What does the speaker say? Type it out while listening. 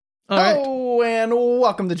All right. Oh, and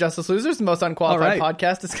welcome to Justice Losers, the most unqualified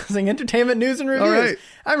podcast discussing entertainment news and reviews. All right.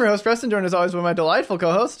 I'm your host, Preston, joined as always by my delightful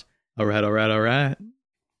co-host. All right.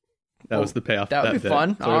 That was the payoff. That would be bit.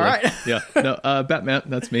 fun. Totally. All right. Yeah. No, Batman,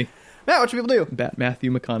 that's me. Matt, what should people do? Matthew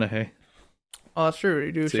McConaughey. Oh, that's true.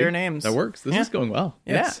 You do See? share names. That works. This is going well.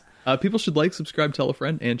 Yeah. Yes. People should like, subscribe, tell a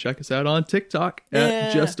friend, and check us out on TikTok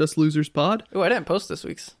at Just Us Losers Pod. Oh, I didn't post this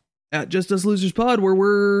week's. At Just Us Losers Pod, where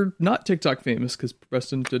we're not TikTok famous because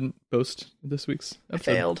Preston didn't post this week's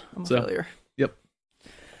episode. I failed. I'm a failure. Yep.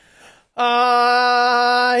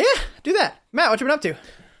 Yeah, do that. Matt, what you been up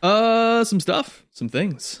to? Some stuff. Some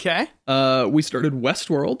things. Okay. We started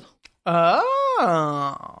Westworld.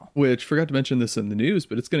 Oh. Which, forgot to mention this in the news,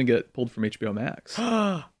 but it's going to get pulled from HBO Max.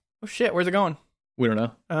 Oh, shit. Where's it going? We don't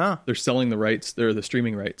know. Oh. They're selling the rights. They're the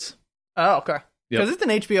streaming rights. Oh, okay. Because Yep. it's an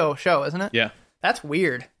HBO show, isn't it? Yeah. That's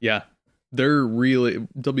weird. Yeah.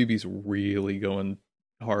 WB's really going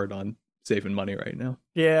hard on saving money right now.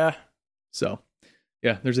 Yeah. So,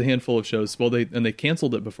 yeah, there's a handful of shows. Well, they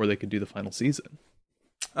canceled it before they could do the final season,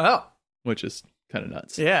 Oh. which is kind of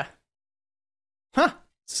nuts. Yeah. Huh.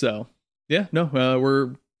 So, yeah, no,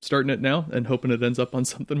 we're starting it now and hoping it ends up on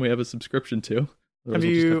something we have a subscription to. Have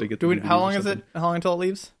you? How long is it? How long until it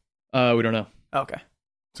leaves? We don't know. Oh, okay.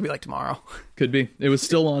 So we like tomorrow. Could be. It was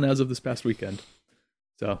still on as of this past weekend.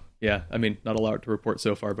 So, yeah, I mean, not a lot to report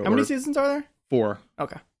so far, but How many seasons are there? 4.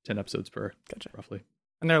 Okay. 10 episodes per, Gotcha. roughly.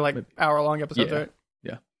 And they're like hour-long episodes, Yeah. right?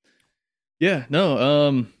 Yeah,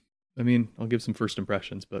 no, I mean, I'll give some first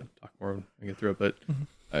impressions, but talk more when I get through it. But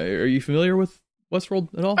are you familiar with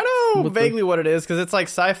Westworld at all? I know vaguely what it is, because it's like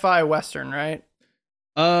sci-fi western, right?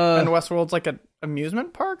 And Westworld's like an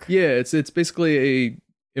amusement park? Yeah, it's basically a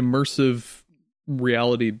immersive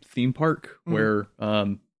reality theme park where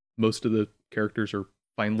most of the characters are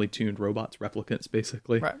finely tuned robots, replicants,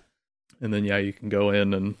 basically. Right. And then, yeah, you can go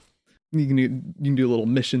in and you can do little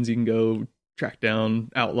missions. You can go track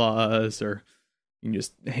down outlaws, or you can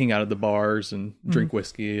just hang out at the bars and drink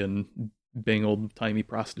whiskey and bang old-timey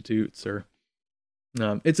prostitutes. Or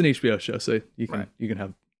it's an HBO show, so you can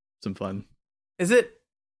have some fun. Is it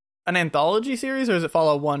an anthology series, or does it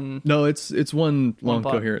follow one? No, it's one long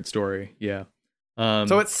plot. coherent story. Yeah.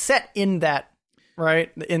 So it's set in that,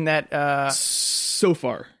 right? In that. So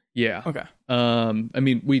far, yeah. Okay. I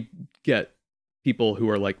mean, we get people who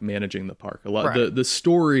are like managing the park a lot. Right. The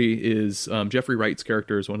story is Jeffrey Wright's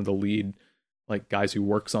character is one of the lead like guys who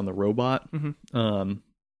works on the robot. The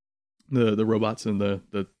robots and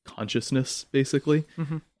the consciousness, basically.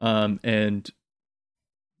 And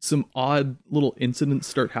some odd little incidents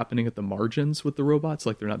start happening at the margins with the robots,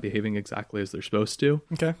 like they're not behaving exactly as they're supposed to.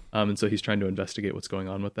 Okay. And so he's trying to investigate what's going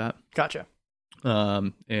on with that. Gotcha.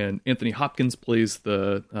 And Anthony Hopkins plays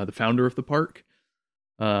the founder of the park.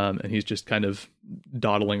 And he's just kind of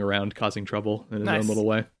dawdling around, causing trouble in his own little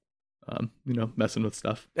way. Messing with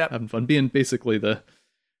stuff, having fun, being basically the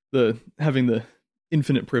having the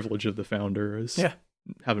infinite privilege of the founder is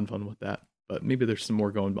having fun with that. But maybe there's some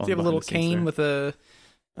more going on. Does he have a little cane with a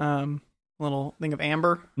little thing of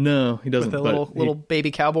amber? No, he doesn't. With a little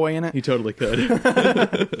baby cowboy in it. He totally could.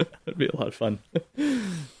 That'd be a lot of fun.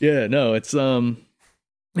 Yeah, no, it's and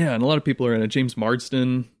a lot of people are in it. James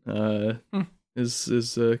Marsden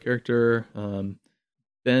is a character.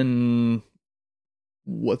 Ben,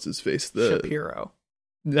 what's his face? Shapiro.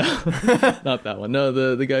 No, not that one. No,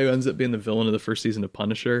 the guy who ends up being the villain of the first season of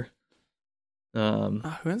Punisher. Who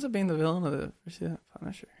ends up being the villain of the first season of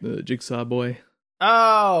Punisher? The Jigsaw boy.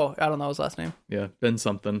 Oh, I don't know his last name. Yeah, Ben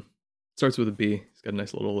something. Starts with a B. He's got a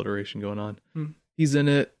nice little alliteration going on. He's in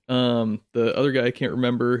it. The other guy I can't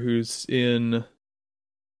remember who's in.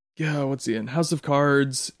 Yeah, what's he in? House of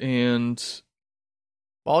Cards and.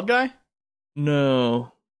 Bald guy?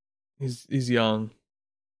 No, he's young.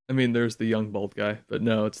 I mean, there's the young bald guy, but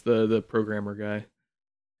no, it's the programmer guy,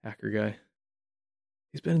 hacker guy.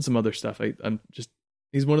 He's been in some other stuff.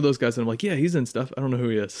 He's one of those guys that I'm like, yeah, he's in stuff. I don't know who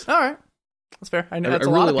he is. All right, that's fair. I know that's I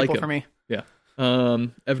a really lot of like people him. for me. Yeah.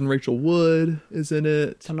 Evan Rachel Wood is in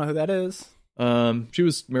it. Don't know who that is. She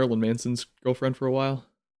was Marilyn Manson's girlfriend for a while,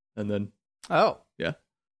 and then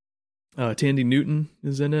Tandy Newton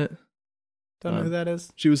is in it. Don't know who that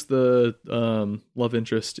is. She was the love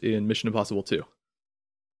interest in Mission Impossible 2.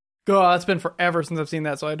 God, it's been forever since I've seen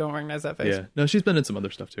that, so I don't recognize that face. Yeah, no, she's been in some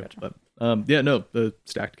other stuff too. Gotcha. But the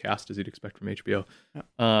stacked cast as you'd expect from HBO.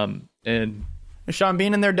 Yeah. And is Sean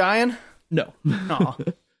Bean in there dying? No. Aw.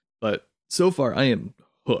 But so far, I am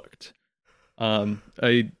hooked.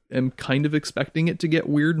 I am kind of expecting it to get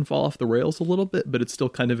weird and fall off the rails a little bit, but it's still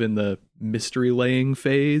kind of in the mystery laying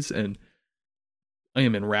phase, and I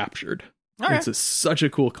am enraptured. Okay. It's such a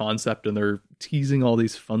cool concept, and they're teasing all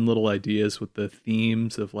these fun little ideas with the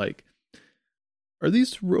themes of like, are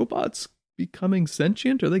these robots becoming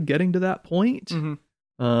sentient? Are they getting to that point?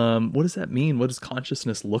 Mm-hmm. What does that mean? What does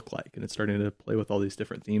consciousness look like? And it's starting to play with all these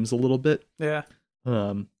different themes a little bit. Yeah.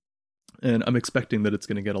 And I'm expecting that it's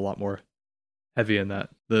going to get a lot more heavy in that.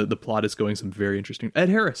 The plot is going some very interesting. Ed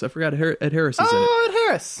Harris. I forgot Ed Harris is in it. Oh, Ed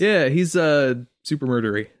Harris. Yeah, he's super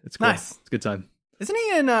murdery. It's cool. Nice. It's a good time. Isn't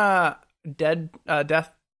he in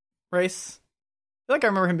Death Race? I feel like I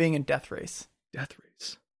remember him being in Death Race. Death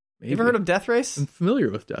Race. Maybe. You ever heard of Death Race? I'm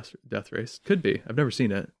familiar with Death Race. Could be. I've never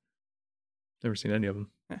seen it. Never seen any of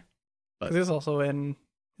them. Yeah. But he's also in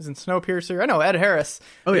Snowpiercer. I know Ed Harris.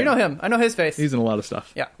 Oh, yeah. You know him. I know his face. He's in a lot of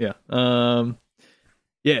stuff. Yeah. Yeah.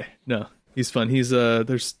 Yeah. No, he's fun. He's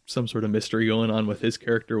there's some sort of mystery going on with his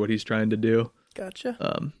character, what he's trying to do.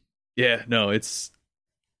 Gotcha. Yeah. No, it's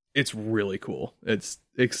really cool. It's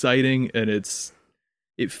exciting, and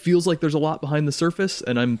it feels like there's a lot behind the surface,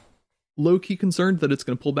 and I'm low-key concerned that it's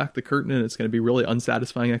going to pull back the curtain and it's going to be really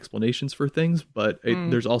unsatisfying explanations for things, but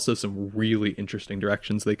there's also some really interesting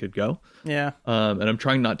directions they could go. Yeah. And I'm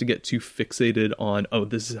trying not to get too fixated on, oh,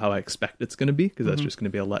 this is how I expect it's going to be, because that's just going to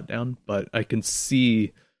be a letdown, but I can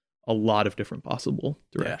see a lot of different possible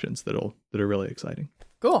directions that are really exciting.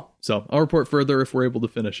 Cool. So I'll report further if we're able to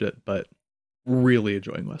finish it, but really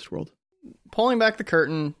enjoying Westworld. Pulling back the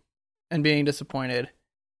curtain and being disappointed,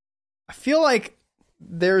 I feel like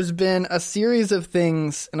there's been a series of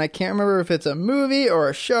things, and I can't remember if it's a movie or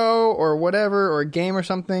a show or whatever, or a game or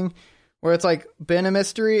something, where it's like been a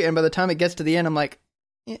mystery, and by the time it gets to the end, I'm like,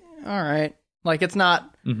 all right. Like, it's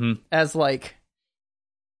not as like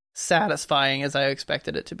satisfying as I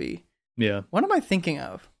expected it to be. Yeah. What am I thinking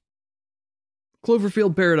of?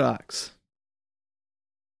 Cloverfield Paradox.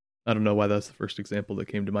 I don't know why that's the first example that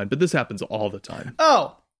came to mind, but this happens all the time.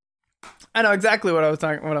 Oh, I know exactly what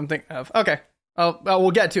I'm thinking of. Okay. Oh,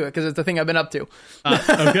 we'll get to it because it's the thing I've been up to.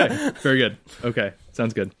 Okay. Very good. Okay.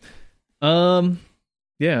 Sounds good.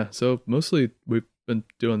 Yeah. So mostly we've been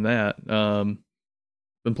doing that.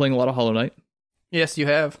 Been playing a lot of Hollow Knight. Yes, you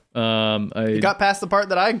have. You got past the part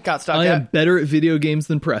that I got stuck at. I am better at video games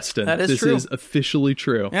than Preston. That is true. This is officially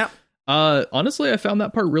true. Yeah. Honestly, I found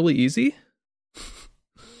that part really easy.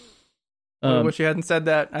 I wish you hadn't said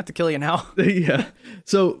that. I have to kill you now. Yeah.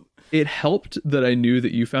 So it helped that I knew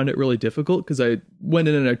that you found it really difficult, because I went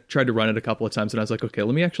in and I tried to run it a couple of times, and I was like, okay,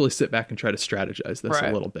 let me actually sit back and try to strategize this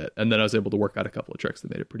a little bit. And then I was able to work out a couple of tricks that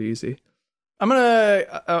made it pretty easy. I'm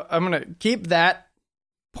gonna keep that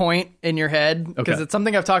point in your head, because it's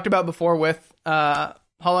something I've talked about before with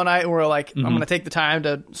Hollow Knight, where like I'm gonna take the time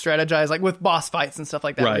to strategize, like with boss fights and stuff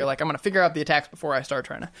like that. Where you're like, I'm gonna figure out the attacks before I start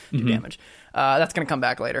trying to do damage. That's gonna come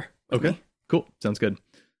back later. Okay, cool, sounds good.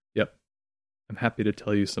 Yep, I'm happy to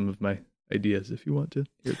tell you some of my ideas if you want to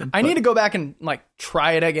hear them. I need to go back and like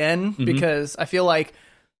try it again, because I feel like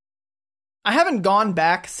I haven't gone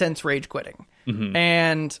back since rage quitting,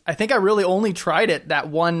 and I think I really only tried it that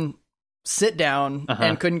one sit down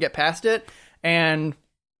and couldn't get past it. And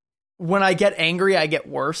when I get angry, I get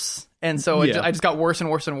worse. And so I just got worse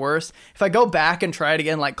and worse and worse. If I go back and try it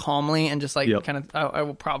again, like calmly and just like kind of, I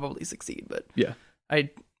will probably succeed. But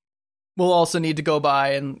I will also need to go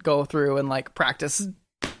by and go through and like practice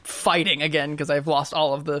fighting again, because I've lost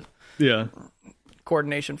all of the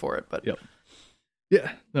coordination for it. But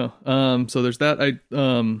so there's that.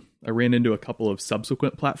 I ran into a couple of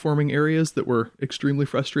subsequent platforming areas that were extremely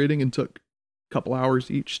frustrating and took a couple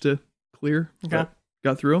hours each to clear. Okay.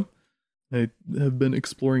 Got through them. I have been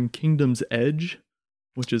exploring Kingdom's Edge,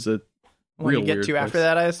 which is a when you get to after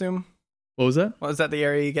that, I assume. What was that? Was that the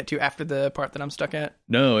area you get to after the part that I'm stuck at?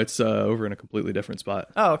 No, it's over in a completely different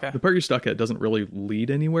spot. Oh, okay. The part you're stuck at doesn't really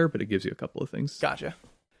lead anywhere, but it gives you a couple of things. Gotcha.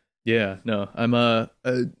 Yeah, no, I'm I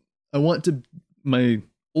want to. My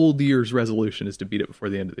old year's resolution is to beat it before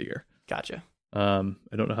the end of the year. Gotcha. I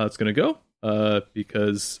don't know how it's going to go,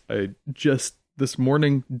 because I just this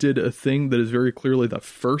morning did a thing that is very clearly the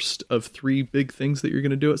first of 3 big things that you're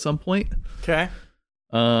going to do at some point. Okay.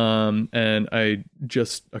 And I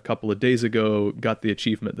just a couple of days ago got the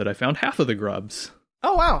achievement that I found half of the grubs.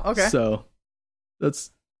 Oh, wow. Okay. So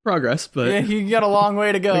that's progress, but you got a long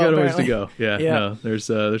way to go. I got a ways to go. Yeah. No, there's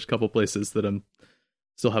a couple places that I'm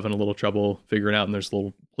still having a little trouble figuring out, and there's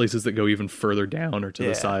little places that go even further down or to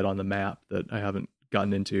the side on the map that I haven't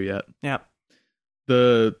gotten into yet. Yeah.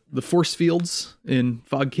 The force fields in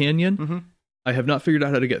Fog Canyon, I have not figured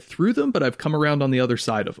out how to get through them, but I've come around on the other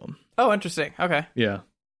side of them. Oh, interesting. Okay. Yeah.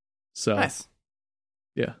 So nice.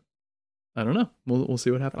 Yeah. I don't know. We'll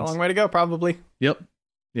see what happens. A long way to go, probably. Yep.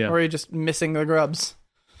 Yeah. Or are you just missing the grubs?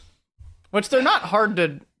 Which they're not hard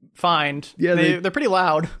to find. Yeah, they're pretty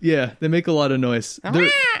loud. Yeah, they make a lot of noise.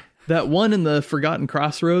 That one in the Forgotten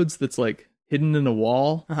Crossroads that's like hidden in a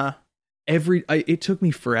wall. It took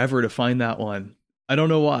me forever to find that one. I don't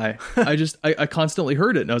know why. I constantly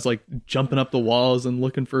heard it, and I was like jumping up the walls and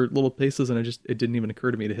looking for little places, and it didn't even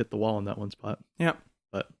occur to me to hit the wall in that one spot. Yep.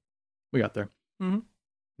 But we got there. Mm-hmm.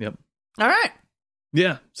 Yep. All right.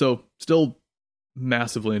 Yeah. So still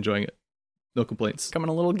massively enjoying it. No complaints. Becoming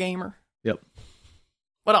a little gamer. Yep.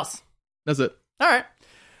 What else? That's it. All right.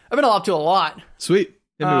 I've been up to a lot. Sweet.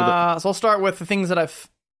 So I'll start with the things that I've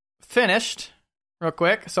finished real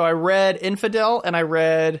quick. So I read Infidel and I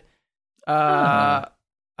read The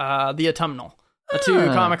Autumnal. The two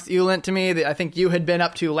comics you lent to me that I think you had been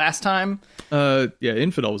up to last time. Yeah,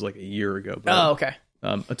 Infidel was like a year ago. But, oh, okay.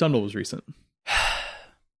 Autumnal was recent.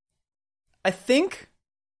 I think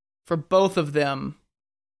for both of them,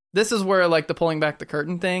 this is where like the pulling back the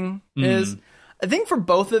curtain thing is. I think for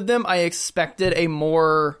both of them, I expected a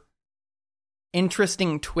more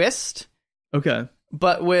interesting twist. Okay.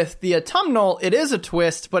 But with The Autumnal, it is a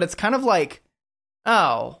twist, but it's kind of like,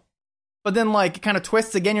 oh. But then like it kind of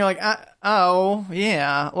twists again. You're like, oh,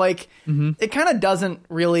 yeah. Like it kind of doesn't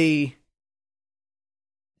really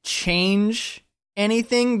change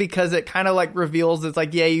anything because it kind of like reveals it's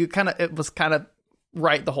like, yeah, it was kind of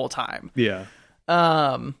right the whole time. Yeah.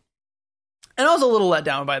 And I was a little let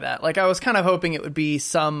down by that. Like I was kind of hoping it would be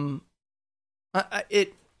some,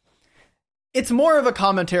 it's more of a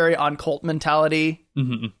commentary on cult mentality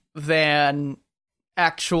than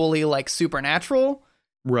actually like supernatural.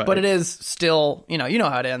 Right. But it is still, you know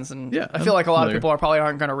how it ends. And yeah, I feel like a lot of people probably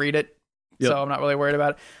aren't going to read it. Yep. So I'm not really worried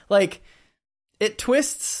about it. Like it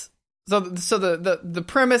twists. So the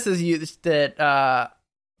premise is used that,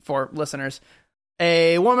 for listeners,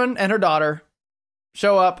 a woman and her daughter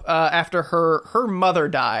show up after her mother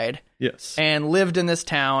died. Yes. And lived in this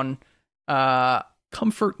town.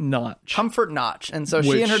 Comfort Notch. And so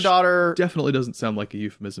she and her daughter... Definitely doesn't sound like a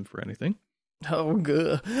euphemism for anything. Oh,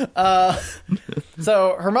 good.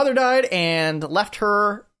 So her mother died and left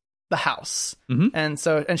her the house. And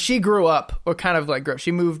she grew up, or kind of like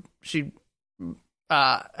she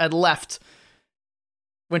had left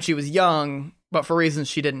when she was young, but for reasons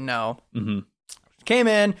she didn't know. Came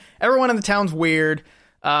in, everyone in the town's weird.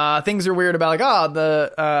 Things are weird about like,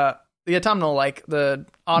 the autumnal, like the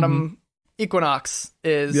autumn equinox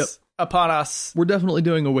is upon us. We're definitely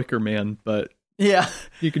doing a Wicker Man, but yeah,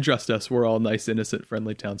 you can trust us. We're all nice, innocent,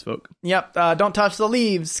 friendly townsfolk. Yep. Don't touch the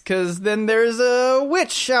leaves, because then there's a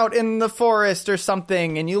witch out in the forest or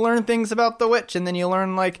something, and you learn things about the witch, and then you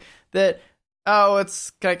learn like that. Oh,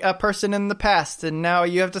 it's like a person in the past, and now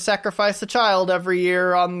you have to sacrifice a child every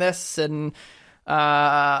year on this, and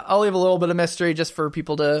I'll leave a little bit of mystery just for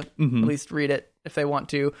people to at least read it if they want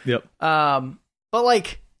to. Yep. But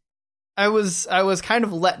like, I was kind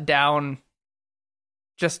of let down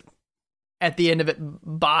just at the end of it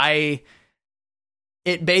by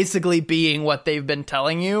it basically being what they've been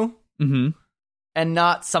telling you, and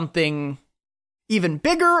not something even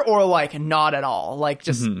bigger or like not at all, like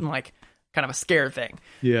just like kind of a scare thing.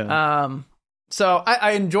 Yeah. So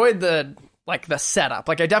I enjoyed the setup.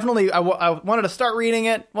 Like I wanted to start reading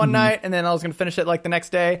it one night, and then I was going to finish it like the next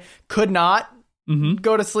day. Could not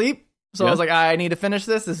go to sleep. So I was like, I need to finish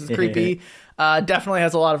this. This is creepy. Definitely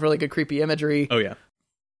has a lot of really good creepy imagery. Oh yeah.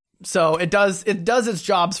 So it does its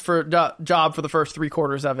job for the first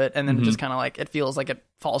 3/4 of it, and then it just kind of like it feels like it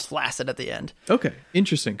falls flaccid at the end. Okay,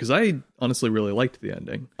 interesting. Because I honestly really liked the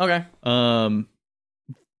ending. Okay.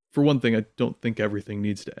 For one thing, I don't think everything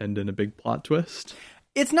needs to end in a big plot twist.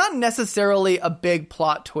 It's not necessarily a big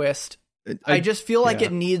plot twist. I just feel like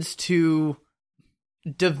it needs to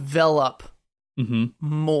develop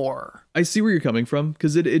more. I see where you're coming from,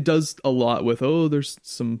 because it does a lot with, there's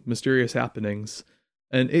some mysterious happenings.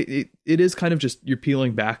 And it is kind of just, you're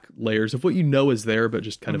peeling back layers of what you know is there, but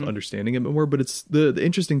just kind of understanding it more. But it's the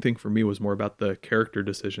interesting thing for me was more about the character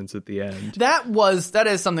decisions at the end. That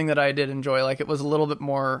is something that I did enjoy. Like it was a little bit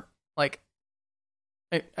more like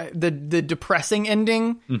the depressing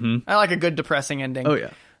ending. I like a good depressing ending. Oh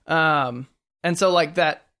yeah. And so like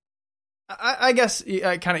that, I guess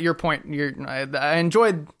kind of your point. I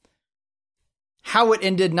enjoyed how it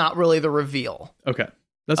ended. Not really the reveal. Okay,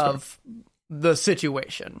 that's of fair. The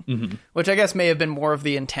situation, which I guess may have been more of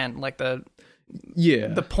the intent, like the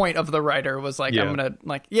point of the writer was like, I'm gonna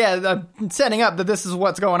I'm setting up that this is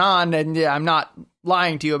what's going on, and I'm not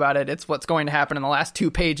lying to you about it. It's what's going to happen in the last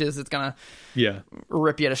 2 pages. It's gonna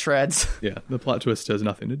rip you to shreds. Yeah, the plot twist has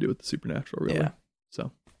nothing to do with the supernatural, really. Yeah.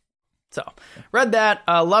 So read that.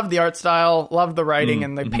 Loved the art style. Loved the writing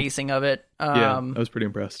and the pacing of it. I was pretty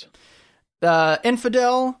impressed.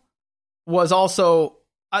 Infidel was also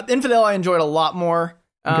Infidel I enjoyed a lot more.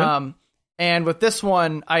 Okay. And with this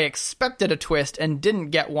one, I expected a twist and didn't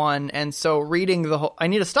get one. And so reading the whole... I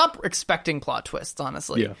need to stop expecting plot twists,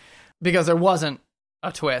 honestly. Yeah. Because there wasn't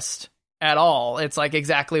a twist at all. It's like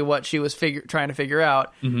exactly what she was trying to figure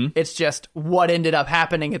out. Mm-hmm. It's just what ended up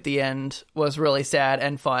happening at the end was really sad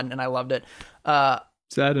and fun, and I loved it.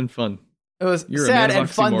 Sad and fun. It was sad and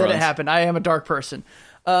fun that it happened. I am a dark person.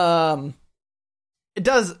 It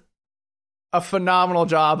does a phenomenal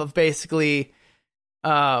job of basically...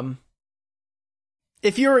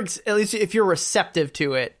 if you're receptive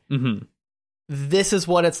to it, mm-hmm. this is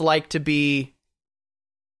what it's like to be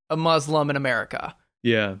a Muslim in America.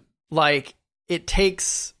 Yeah. Like, it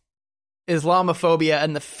takes Islamophobia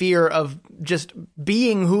and the fear of just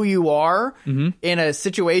being who you are mm-hmm. in a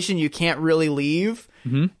situation you can't really leave,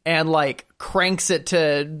 mm-hmm. and like cranks it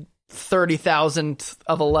to 30,000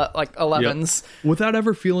 of 11s. Yep. Without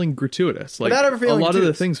ever feeling gratuitous. Like, without ever feeling a lot gratuitous.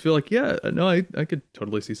 of the things feel like, yeah, no, I could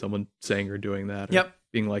totally see someone saying or doing that. Or Yep.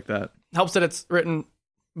 being like that. Helps that it's written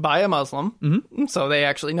by a Muslim, mm-hmm. so they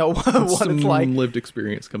actually know what it's like. Lived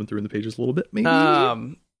experience coming through in the pages a little bit,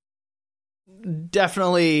 maybe.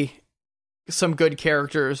 Definitely some good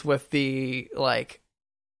characters with the like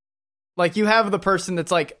you have the person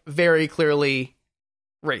that's like very clearly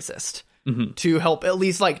racist. Mm-hmm. To help at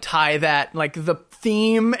least like tie that, like the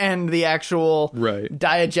theme and the actual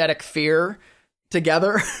diegetic fear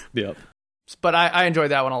together. Yep. But I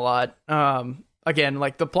enjoyed that one a lot. Again,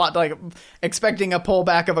 like the plot, like expecting a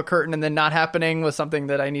pullback of a curtain and then not happening was something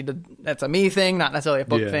that I need to, that's a me thing, not necessarily a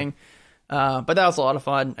book thing. But that was a lot of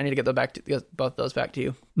fun. I need to get both those back to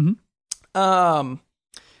you. Mm-hmm.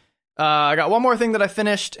 I got one more thing that I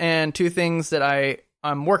finished and two things that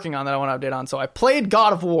I'm working on that I want to update on. So I played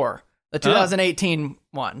God of War. The 2018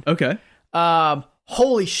 one. Okay.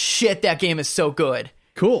 Holy shit, that game is so good.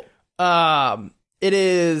 Cool. It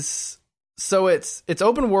is, so it's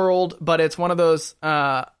open world, but it's one of those,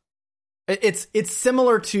 it's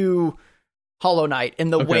similar to Hollow Knight in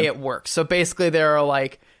the way it works. So basically there are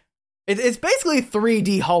like, it's basically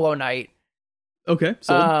 3D Hollow Knight. Okay.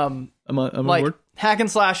 So I'm on like, board. Hack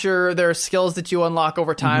and slasher, there are skills that you unlock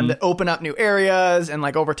over time that open up new areas, and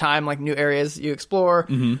like over time, like new areas you explore.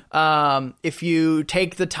 If you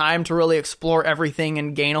take the time to really explore everything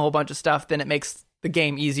and gain a whole bunch of stuff, then it makes the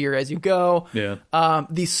game easier as you go. Yeah.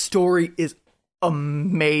 The story is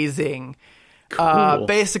amazing. Cool.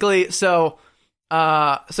 Basically, so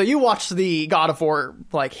you watched the God of War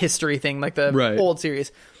like history thing, like the old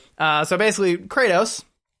series. So basically, Kratos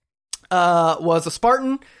was a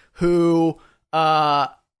Spartan who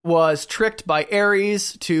was tricked by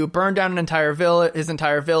Ares to burn down his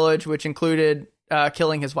entire village, which included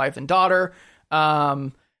killing his wife and daughter.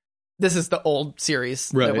 This is the old series,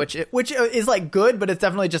 which is like good, but it's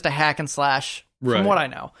definitely just a hack and slash from what I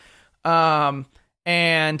know.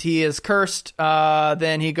 And he is cursed.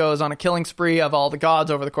 Then he goes on a killing spree of all the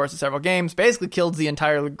gods over the course of several games. Basically kills the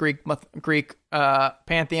entire Greek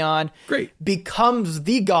pantheon. Great. Becomes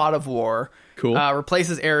the God of War. Cool.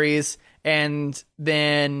 Replaces Ares. And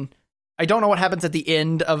then I don't know what happens at the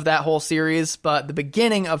end of that whole series, but the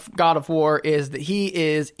beginning of God of War is that he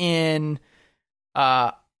is in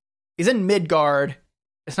Midgard.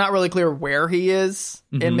 It's not really clear where he is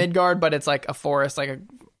in Midgard, but it's like a forest,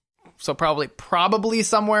 so probably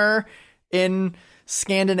somewhere in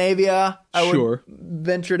Scandinavia. I would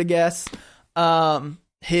venture to guess.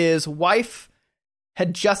 His wife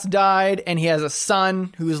had just died, and he has a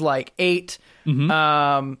son who's like 8.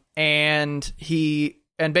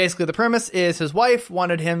 And basically the premise is his wife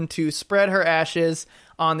wanted him to spread her ashes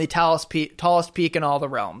on the tallest peak in all the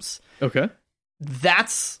realms. Okay.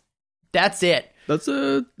 That's it. That's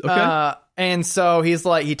okay. And so he's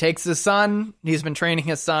like, he takes his son, he's been training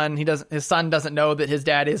his son. His son doesn't know that his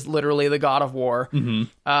dad is literally the God of War.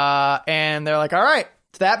 And they're like, all right,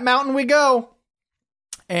 to that mountain we go.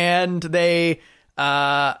 And they,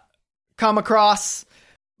 come across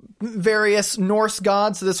various Norse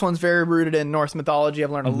gods. So this one's very rooted in Norse mythology.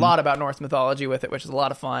 I've learned a lot about Norse mythology with it, which is a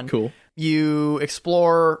lot of fun. Cool. You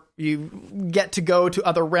explore, you get to go to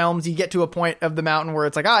other realms. You get to a point of the mountain where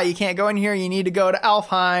it's like, you can't go in here. You need to go to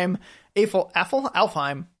Alfheim,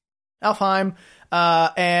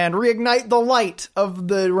 and reignite the light of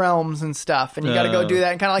the realms and stuff. And you got to go do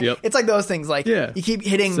that. And kind of like, it's like those things. Like, you keep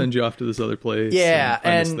hitting. Send you off to this other place. Yeah.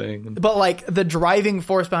 And find this thing. But like the driving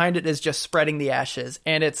force behind it is just spreading the ashes.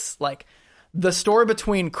 And it's like the story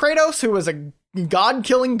between Kratos, who is a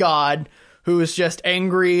god-killing god, who is just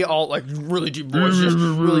angry, all like really deep voice, just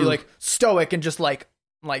really like stoic and just like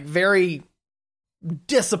very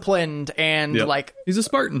disciplined and like he's a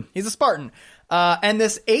Spartan. And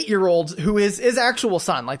this 8-year-old who is his actual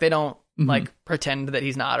son, like they don't like pretend that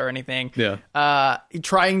he's not or anything.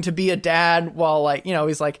 Trying to be a dad while like, you know,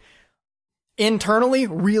 he's like internally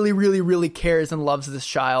really, really, really cares and loves this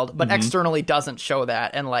child, but externally doesn't show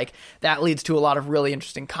that. And like that leads to a lot of really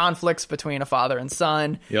interesting conflicts between a father and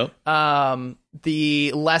son.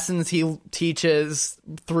 The lessons he teaches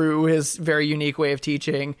through his very unique way of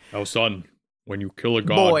teaching. Oh, son, when you kill a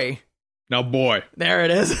god. Boy. There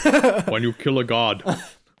it is. When you kill a god,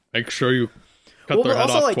 make sure you cut their head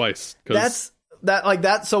off like, twice.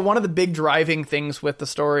 So one of the big driving things with the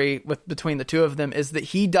story between the two of them is that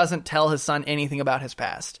he doesn't tell his son anything about his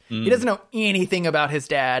past. He doesn't know anything about his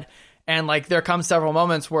dad. And like there come several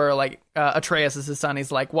moments where like Atreus is his son.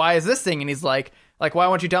 He's like, why is this thing? And he's like, why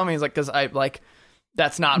won't you tell me? He's like, because I like,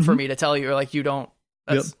 that's not for me to tell you. Or like, you don't,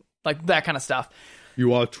 that's like that kind of stuff.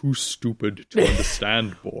 You are too stupid to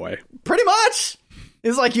understand, boy. Pretty much.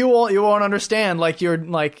 It's like, you won't understand. Like you're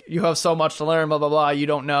like, you have so much to learn, blah, blah, blah. You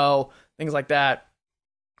don't know. Things like that.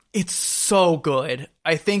 It's so good.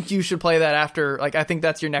 I think you should play that after, like, I think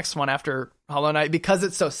that's your next one after Hollow Knight, because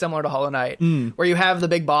it's so similar to Hollow Knight, where you have the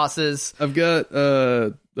big bosses. I've got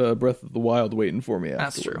Breath of the Wild waiting for me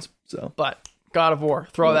afterwards. That's true. So, but God of War,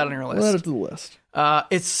 throw that on your list. Add it to the list.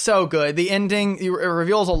 It's so good. The ending, it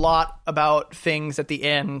reveals a lot about things at the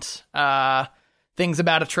end, things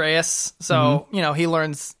about Atreus. So, you know, he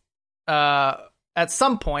learns at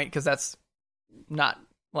some point, because that's not...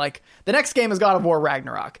 Like, the next game is God of War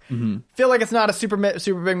Ragnarok. Feel like it's not a super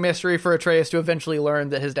big mystery for Atreus to eventually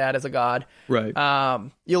learn that his dad is a god. Right.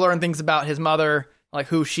 You learn things about his mother, like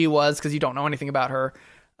who she was, because you don't know anything about her.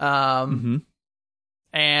 And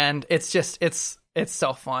it's just, it's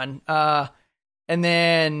so fun. And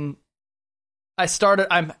then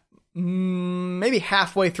I'm maybe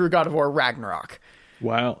halfway through God of War Ragnarok.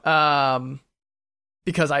 Wow.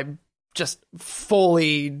 Because I'm just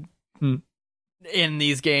fully... in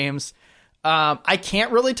these games. I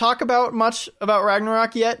can't really talk about much about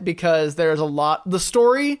Ragnarok yet because there's a lot. The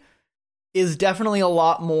story is definitely a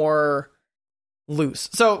lot more loose.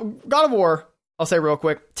 So God of War, I'll say real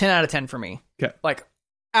quick, 10 out of 10 for me. Okay. Like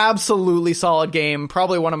absolutely solid game.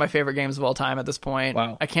 Probably one of my favorite games of all time at this point.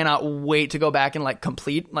 Wow. I cannot wait to go back and like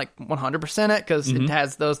complete like 100% it because it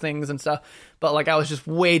has those things and stuff. But like I was just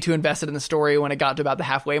way too invested in the story when it got to about the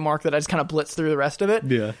halfway mark that I just kind of blitzed through the rest of it.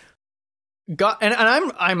 Yeah. And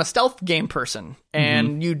I'm a stealth game person,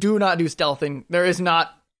 and you do not do stealthing. There is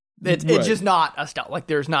not. It's just not a stealth. Like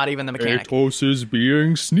there's not even the mechanic. Atos is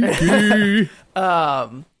being sneaky.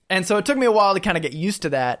 And so it took me a while to kind of get used to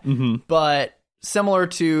that. But similar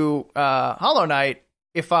to Hollow Knight,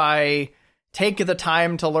 if I take the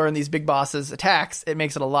time to learn these big bosses' attacks, it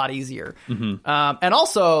makes it a lot easier. And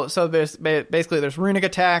also, so there's runic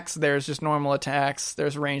attacks, there's just normal attacks,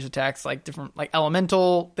 there's ranged attacks, like different like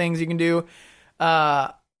elemental things you can do.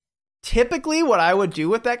 Typically what I would do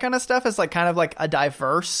with that kind of stuff is like kind of like a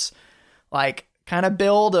diverse like kind of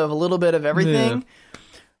build of a little bit of everything.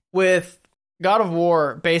 With God of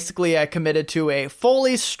War, basically I committed to a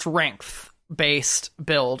fully strength based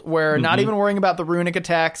build where not even worrying about the runic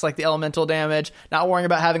attacks, like the elemental damage, not worrying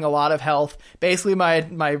about having a lot of health. Basically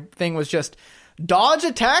my thing was just dodge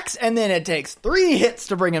attacks and then it takes 3 hits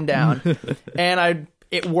to bring him down. And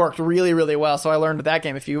it worked really, really well. So I learned that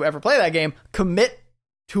game, if you ever play that game, commit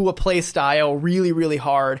to a play style really, really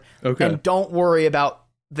hard and don't worry about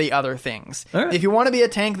the other things. Right. If you want to be a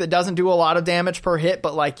tank that doesn't do a lot of damage per hit,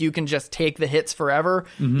 but like you can just take the hits forever,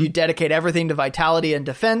 you dedicate everything to vitality and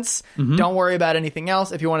defense. Don't worry about anything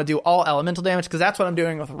else. If you want to do all elemental damage, because that's what I'm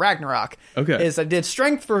doing with Ragnarok. Is I did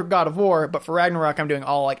strength for God of War, but for Ragnarok I'm doing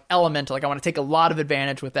all like elemental. Like I want to take a lot of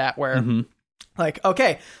advantage with that where like,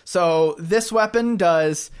 okay, so this weapon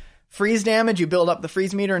does freeze damage. You build up the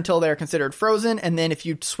freeze meter until they're considered frozen. And then if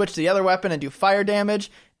you switch to the other weapon and do fire damage,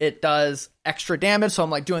 it does extra damage. So I'm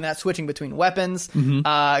like doing that, switching between weapons,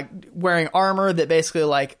 wearing armor that basically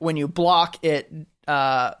like when you block, it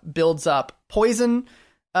builds up poison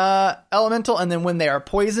elemental. And then when they are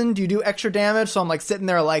poisoned, you do extra damage. So I'm like sitting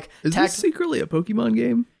there like... Is this secretly a Pokemon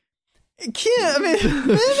game? Yeah, I mean,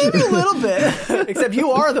 maybe a little bit. Except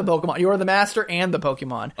you are the Pokemon. You are the master and the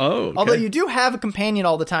Pokemon. Oh, okay. Although you do have a companion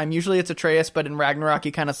all the time. Usually it's Atreus, but in Ragnarok,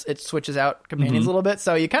 it switches out companions a little bit.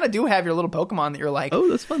 So you kind of do have your little Pokemon that you're like, oh,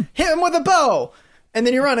 that's fun. Hit him with a bow, and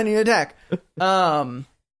then you run and you attack.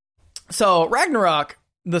 So Ragnarok,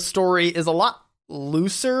 the story is a lot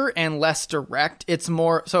looser and less direct. It's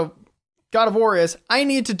more so. God of War is I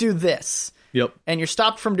need to do this. Yep. And you're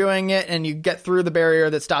stopped from doing it, and you get through the barrier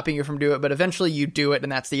that's stopping you from doing it, but eventually you do it,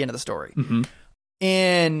 and that's the end of the story.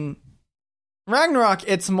 In Ragnarok,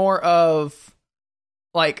 it's more of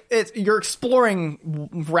like you're exploring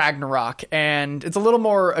Ragnarok, and it's a little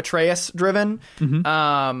more Atreus driven.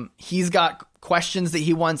 Mm-hmm. He's got questions that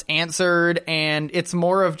he wants answered, and it's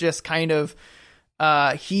more of just kind of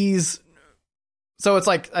so it's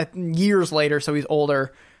like years later, so he's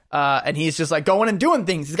older, and he's just like going and doing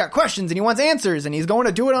things. He's got questions and he wants answers, and he's going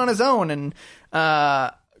to do it on his own. And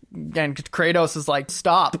Kratos is like,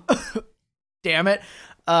 stop, damn it.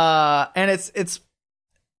 And it's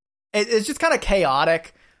just kind of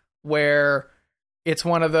chaotic, where it's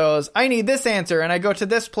one of those, I need this answer, and I go to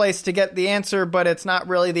this place to get the answer, but it's not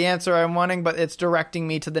really the answer I'm wanting, but it's directing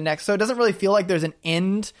me to the next. So it doesn't really feel like there's an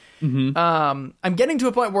end. Mm-hmm. I'm getting to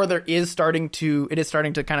a point where it is starting to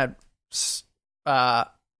kind of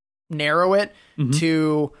narrow it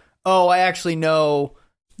to, I actually know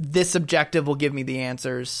this objective will give me the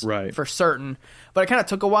answers for certain. But it kind of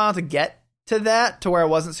took a while to get to that, to where I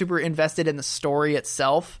wasn't super invested in the story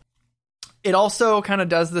itself. It also kind of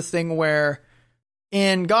does this thing where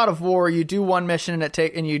in God of War, you do one mission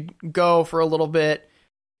and you go for a little bit.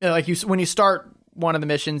 Like when you start one of the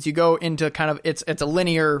missions, you go into kind of it's a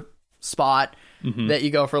linear spot that you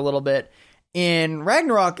go for a little bit. In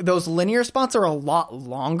Ragnarok, those linear spots are a lot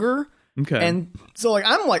longer. Okay. And so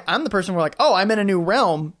I'm the person where I'm in a new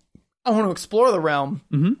realm. I want to explore the realm.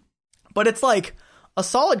 Mm-hmm. But it's like a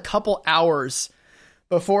solid couple hours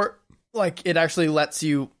before it actually lets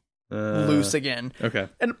you loose again. Okay.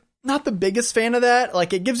 And not the biggest fan of that.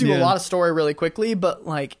 Like, it gives you a lot of story really quickly, but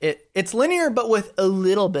it's linear, but with a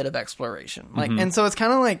little bit of exploration. And so it's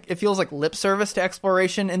kind of it feels like lip service to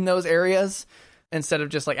exploration in those areas instead of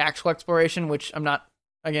just actual exploration, which I'm not,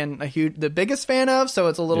 again, the biggest fan of. So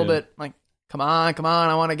it's a little bit come on,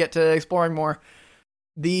 I want to get to exploring more.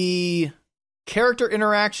 The character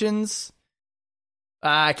interactions,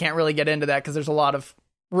 I can't really get into that because there's a lot of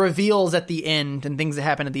reveals at the end and things that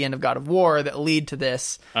happen at the end of God of War that lead to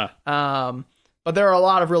this. But there are a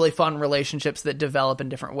lot of really fun relationships that develop in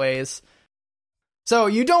different ways. So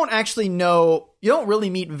you don't really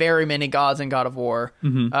meet very many gods in God of War.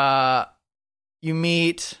 Mm-hmm. You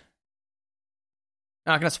meet,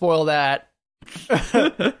 not going to spoil that.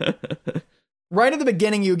 Right at the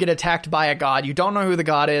beginning, you get attacked by a god. You don't know who the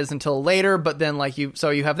god is until later, but then you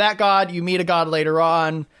have that god, you meet a god later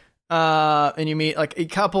on. And you meet a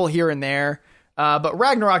couple here and there. But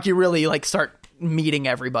Ragnarok, you really start meeting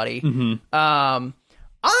everybody. Mm-hmm.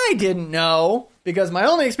 I didn't know, because my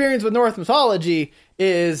only experience with Norse mythology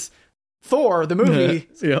is Thor, the movie.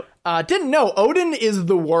 Yep. Didn't know Odin is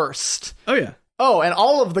the worst. Oh, yeah. Oh, and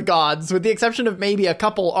all of the gods, with the exception of maybe a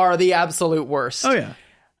couple, are the absolute worst. Oh, yeah.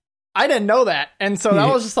 I didn't know that. And so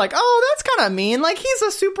that was just that's kind of mean.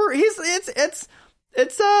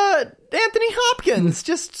 It's Anthony Hopkins,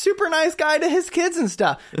 just super nice guy to his kids and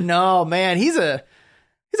stuff. No, man, he's a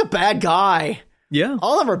bad guy. Yeah.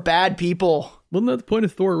 All of them are bad people. Wasn't that the point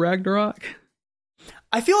of Thor Ragnarok?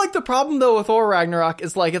 I feel like the problem though with Thor Ragnarok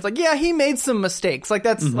is he made some mistakes.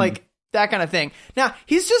 That's that kind of thing. Now,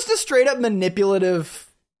 he's just a straight up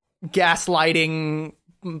manipulative, gaslighting,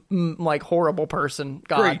 horrible person.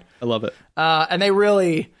 God. Great. I love it. And they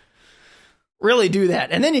really do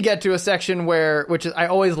that. And then you get to a section I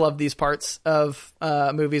always love these parts of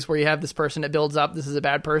movies where you have this person that builds up, this is a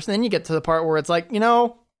bad person. Then you get to the part where it's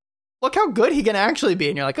look how good he can actually be.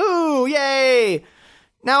 And you're like, ooh, yay.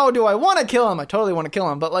 Now, do I want to kill him? I totally want to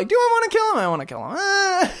kill him. But do I want to kill him? I want to kill him.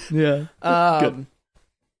 Yeah. Good.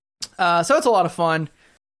 So it's a lot of fun.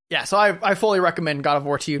 Yeah. So I fully recommend God of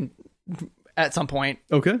War to you at some point.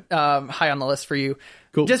 Okay. High on the list for you.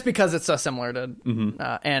 Cool. Just because it's so similar to,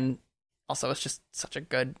 and also, it's just such a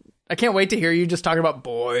good. I can't wait to hear you just talking about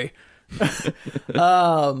boy. So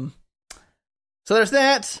there's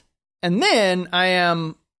that, and then I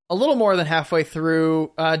am a little more than halfway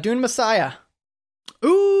through Dune Messiah.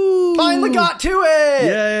 Ooh! Finally got to it.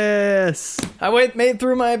 Yes. I made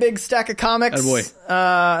through my big stack of comics. Oh boy.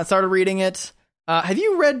 I started reading it. Have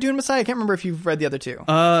you read Dune Messiah? I can't remember if you've read the other two.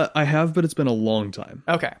 I have, but it's been a long time.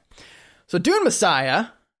 Okay, so Dune Messiah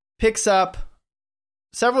picks up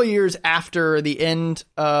several years after the end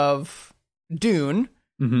of Dune,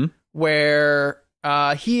 where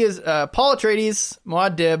he is Paul Atreides,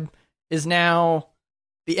 Muad'Dib, is now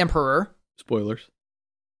the Emperor. Spoilers.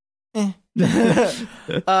 And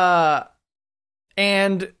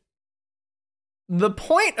the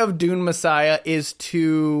point of Dune Messiah is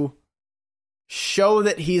to show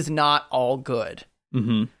that he's not all good.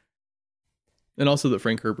 Mm-hmm. And also that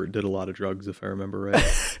Frank Herbert did a lot of drugs, if I remember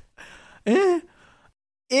right.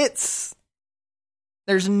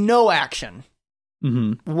 There's no action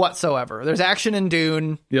whatsoever. There's action in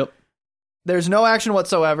Dune. Yep. There's no action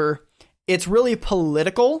whatsoever. it's really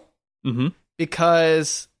political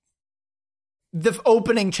because the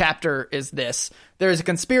opening chapter is this. There's a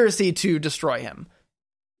conspiracy to destroy him.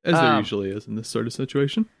 As there usually is in this sort of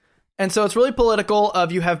situation. And so it's really political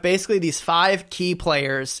of you have basically these 5 key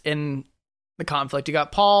players in the conflict. You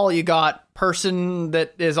got Paul, you got person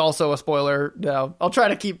that is also a spoiler. No, I'll try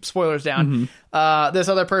to keep spoilers down. This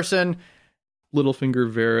other person.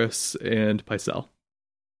 Littlefinger, Varys, and Pycelle.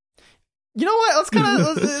 You know what? Let's kind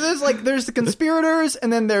of there's the conspirators,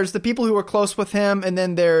 and then there's the people who are close with him, and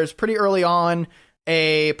then there's pretty early on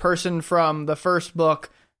a person from the first book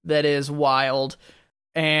that is wild,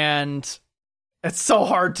 and it's so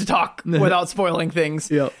hard to talk without spoiling things.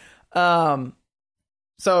 Yep.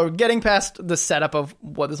 So getting past the setup of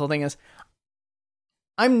what this whole thing is,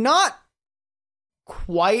 I'm not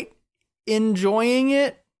quite enjoying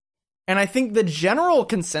it. And I think the general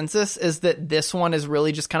consensus is that this one is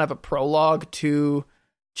really just kind of a prologue to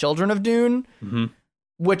Children of Dune,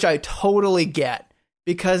 which I totally get,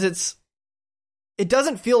 because it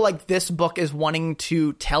doesn't feel like this book is wanting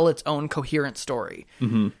to tell its own coherent story.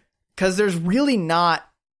 Because there's really not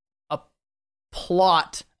a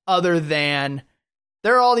plot other than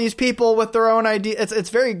there are all these people with their own ideas. It's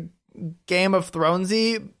very Game of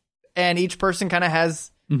Thronesy, and each person kind of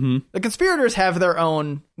has... The conspirators have their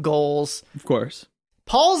own goals. Of course.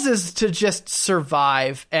 Paul's is to just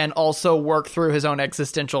survive and also work through his own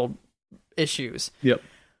existential issues. Yep.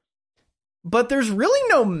 But there's really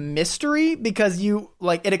no mystery because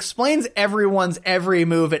it explains everyone's every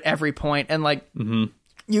move at every point. And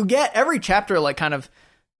you get every chapter kind of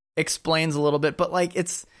explains a little bit, but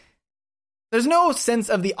there's no sense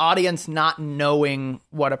of the audience not knowing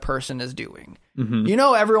what a person is doing. You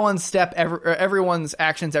know everyone's everyone's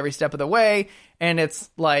actions every step of the way, and it's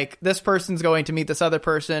like this person's going to meet this other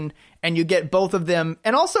person, and you get both of them,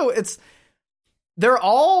 and also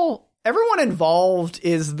everyone involved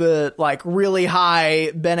is the really high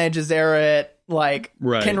Bene Gesserit,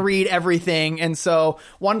 can read everything, and so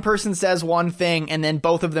one person says one thing, and then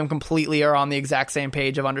both of them completely are on the exact same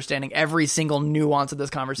page of understanding every single nuance of this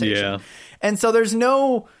conversation. Yeah. And so there's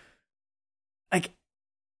no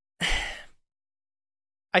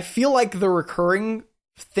I feel like the recurring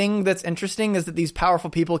thing that's interesting is that these powerful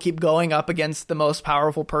people keep going up against the most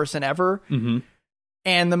powerful person ever.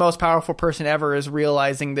 And the most powerful person ever is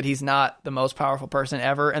realizing that he's not the most powerful person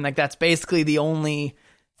ever. And that's basically the only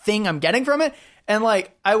thing I'm getting from it. And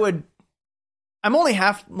I'm only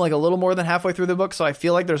a little more than halfway through the book. So I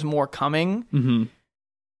feel like there's more coming,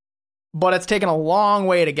 but it's taken a long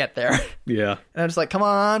way to get there. Yeah. And I'm just come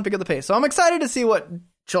on, pick up the pace. So I'm excited to see what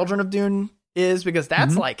Children of Dune is, because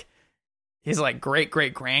that's his great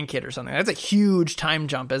great grandkid or something. That's a huge time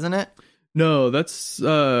jump, isn't it? No, that's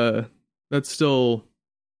still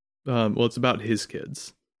it's about his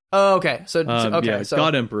kids. Oh, okay. So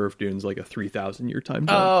God Emperor of Dune's a 3,000 year time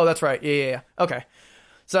jump. Oh, that's right. Yeah. Okay.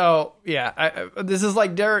 So yeah, this is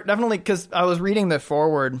definitely, because I was reading the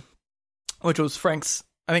foreword, which was Frank's.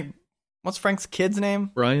 I think what's Frank's kid's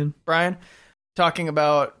name? Brian. Talking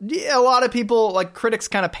about a lot of people, critics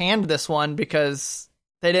kind of panned this one because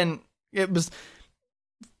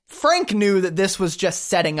Frank knew that this was just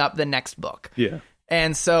setting up the next book. Yeah.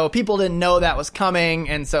 And so people didn't know that was coming,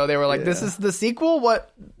 and so they were this is the sequel? What?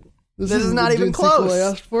 This is not even close. I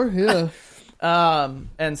asked for, yeah.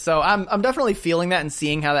 And so I'm definitely feeling that and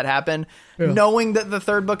seeing how that happened. Yeah. Knowing that the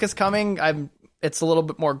third book is coming, it's a little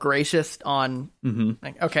bit more gracious on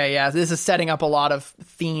okay, yeah, this is setting up a lot of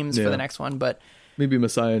themes for the next one, but maybe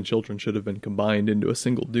Messiah and Children should have been combined into a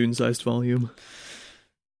single Dune-sized volume.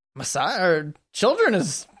 Messiah or Children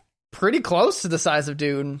is pretty close to the size of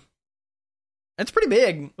Dune. It's pretty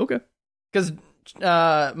big. Okay. Because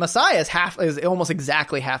Messiah is almost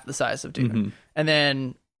exactly half the size of Dune. And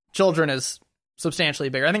then Children is substantially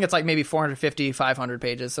bigger. I think it's maybe 450, 500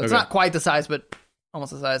 pages. So it's not quite the size, but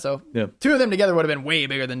almost the size. So two of them together would have been way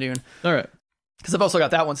bigger than Dune. All right. Because I've also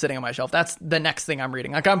got that one sitting on my shelf. That's the next thing I'm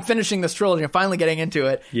reading. I'm finishing this trilogy. I'm finally getting into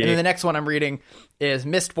it. Yay. And then the next one I'm reading is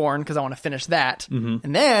Mistborn, because I want to finish that.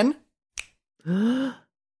 And then...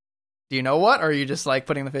 Do you know what? Or are you just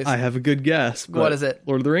putting the face? I have a good guess. What is it?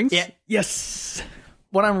 Lord of the Rings? Yeah. Yes.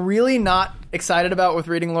 What I'm really not excited about with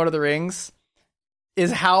reading Lord of the Rings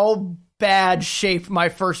is how bad shape my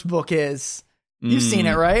first book is. You've seen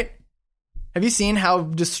it, right? Have you seen how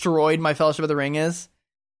destroyed my Fellowship of the Ring is?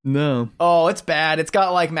 No. Oh, it's bad. It's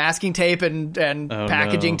got masking tape and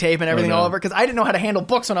packaging tape and everything all over, because I didn't know how to handle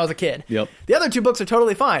books when I was a kid. Yep. The other two books are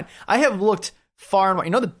totally fine. I have looked far and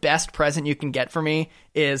wide. The best present you can get for me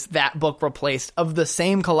is that book replaced of the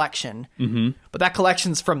same collection, but that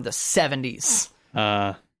collection's from the 70s.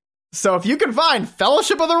 So if you can find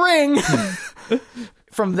Fellowship of the Ring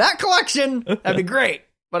from that collection, that'd be great.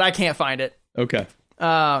 But I can't find it. Okay.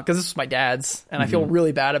 Because this was my dad's, and I feel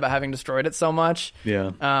really bad about having destroyed it so much.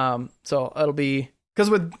 Yeah. So it'll be because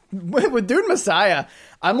with Dune Messiah,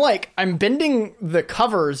 I'm bending the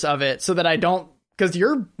covers of it so that I don't. Because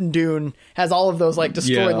your Dune has all of those like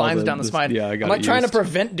destroyed lines down the spine. Yeah, I got. I'm like trying to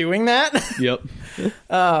prevent doing that. Yep.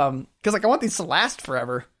 Because like I want these to last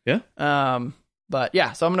forever. Yeah. But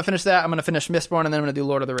yeah, so I'm gonna finish that. I'm gonna finish Mistborn, and then I'm gonna do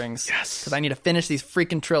Lord of the Rings. Yes. Because I need to finish these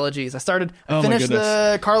freaking trilogies. I finished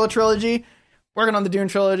the Carla trilogy, working on the Dune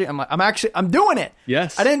trilogy. I'm doing it.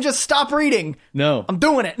 Yes. I didn't just stop reading. No. I'm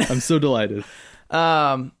doing it. I'm so delighted.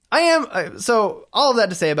 I am. So all of that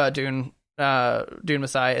to say about Dune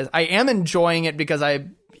Messiah is I am enjoying it because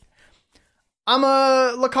I'm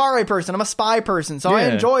a Le Carre person. I'm a spy person. So I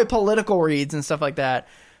enjoy political reads and stuff like that.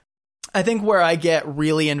 I think where I get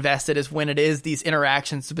really invested is when it is these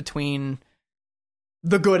interactions between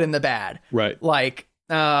the good and the bad. Right. Like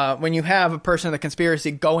when you have a person in the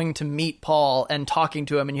conspiracy going to meet Paul and talking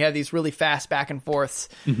to him, and you have these really fast back and forths.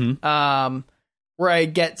 Where I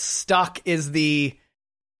get stuck is the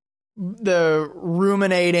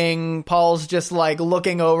ruminating. Paul's just like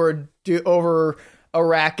looking over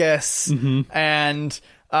Arrakis and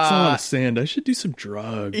it's a lot of sand. I should do some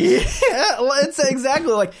drugs. Yeah, it's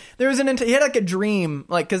exactly like there's he had like a dream,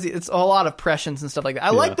 like because it's a lot of prescience and stuff like that.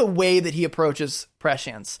 I like the way that he approaches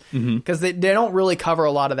prescience because they don't really cover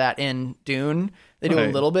a lot of that in Dune. They do a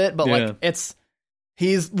little bit, but like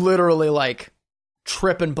he's literally like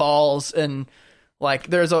tripping balls and. Like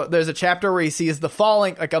there's a chapter where he sees the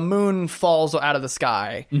falling, like a moon falls out of the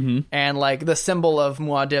sky, and like the symbol of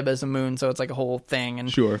Muad'Dib is a moon, so it's like a whole thing.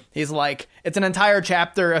 And he's like, it's an entire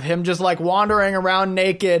chapter of him just like wandering around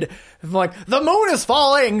naked, like the moon is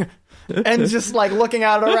falling, and just like looking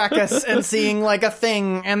out at Arrakis and seeing like a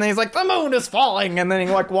thing, and then he's like, the moon is falling, and then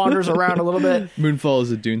he like wanders around a little bit. Moonfall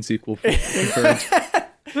is a Dune sequel. And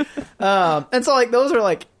so like those are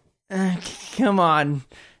like, come on,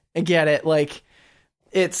 I get it, like.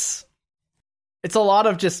 It's a lot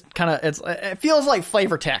of just kind of it feels like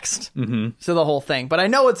flavor text to the whole thing, but I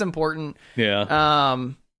know it's important. Yeah.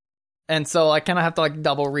 And so I kind of have to like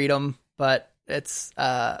double read them, but it's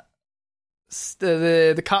oh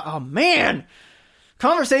man,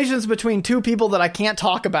 conversations between two people that I can't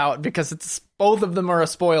talk about because it's both of them are a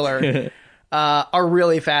spoiler are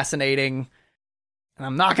really fascinating, and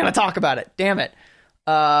I'm not going to talk about it. Damn it.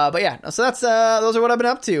 But yeah, so that's those are what I've been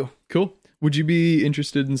up to. Cool. Would you be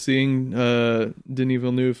interested in seeing Denis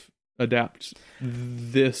Villeneuve adapt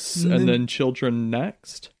this and then Children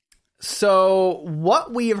next? So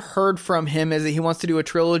what we have heard from him is that he wants to do a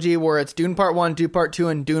trilogy where it's Dune Part 1, Dune Part 2,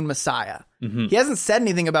 and Dune Messiah. He hasn't said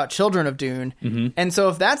anything about Children of Dune. And so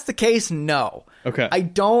if that's the case, no. Okay. I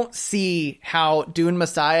don't see how Dune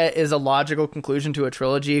Messiah is a logical conclusion to a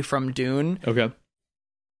trilogy from Dune. Okay.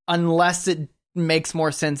 Unless it makes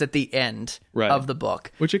more sense at the end of the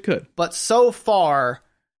book. Which it could. But so far,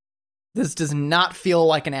 this does not feel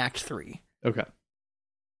like an Act 3. Okay. Cool.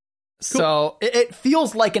 So it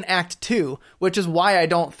feels like an Act 2, which is why I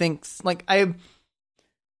don't think... Like,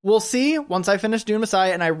 we'll see once I finish Dune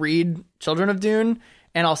Messiah and I read Children of Dune,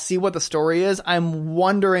 and I'll see what the story is. I'm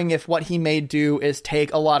wondering if what he may do is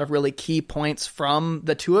take a lot of really key points from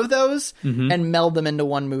the two of those and meld them into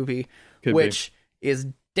one movie, which is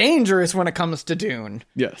dangerous when it comes to Dune.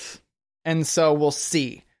 Yes. And so we'll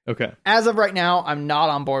see. Okay. As of right now, I'm not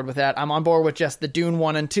on board with that. I'm on board with just the Dune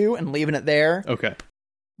 1 and 2 and leaving it there. Okay.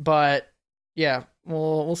 But yeah,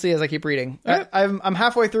 we'll see as I keep reading. I'm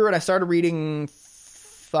halfway through it. I started reading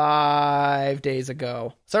 5 days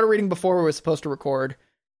ago. Started reading before we were supposed to record,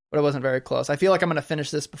 but it wasn't very close. I feel like I'm going to finish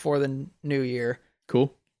this before the new year.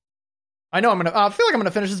 Cool. I feel like I'm going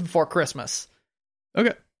to finish this before Christmas.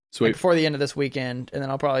 Okay. Sweet. Like before the end of this weekend, and then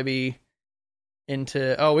I'll probably be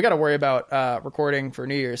into... Oh, we got to worry about recording for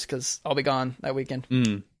New Year's, because I'll be gone that weekend.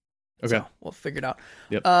 Okay. So we'll figure it out.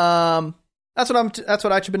 Yep. That's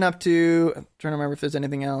what I've been up to. I'm trying to remember if there's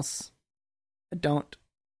anything else. I don't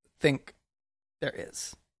think there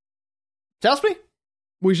is. Joust me?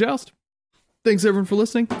 We joust. Thanks everyone for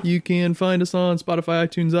listening. You can find us on Spotify,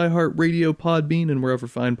 iTunes, iHeartRadio, Podbean, and wherever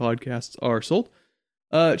fine podcasts are sold.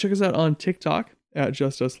 Check us out on TikTok at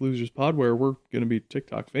Just Us Losers Pod, where we're going to be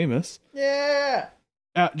TikTok famous. Yeah.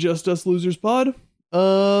 At Just Us Losers Pod.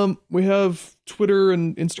 We have Twitter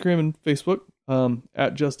and Instagram and Facebook.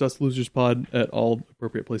 At Just Us Losers Pod at all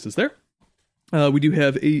appropriate places there. We do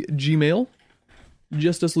have a Gmail.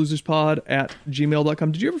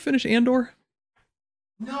 JustUsLosersPod@gmail.com. Did you ever finish Andor?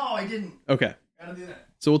 No, I didn't. Okay. Gotta do that.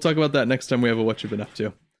 So we'll talk about that next time we have a What You've Been Up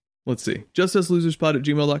To. let's see.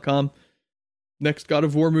 justaceloserspod@gmail.com. Next God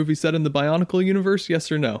of War movie set in the Bionicle universe,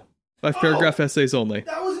 yes or no? 5-paragraph essays only.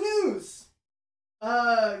 That was news.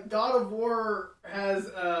 God of War has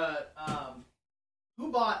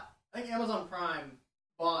who bought? I think Amazon Prime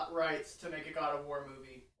bought rights to make a God of War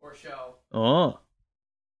movie or show. Oh,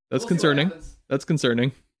 that's concerning. That's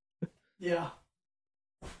concerning. Yeah.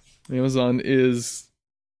 Amazon is.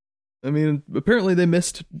 I mean, apparently they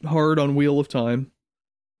missed hard on Wheel of Time.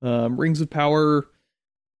 Rings of Power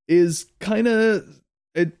is kind of.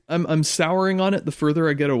 I'm souring on it the further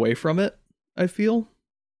I get away from it. I feel,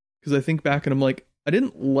 because I think back and I'm like, I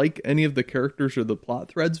didn't like any of the characters or the plot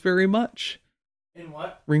threads very much. In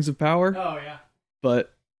what? Rings of Power. Oh yeah.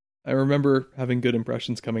 But I remember having good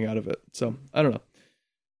impressions coming out of it. So I don't know.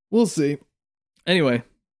 We'll see. Anyway,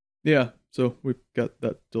 yeah. So we've got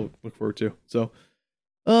that to look forward to. So,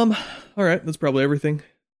 all right. That's probably everything.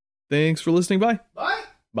 Thanks for listening. Bye. Bye.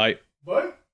 Bye. Bye.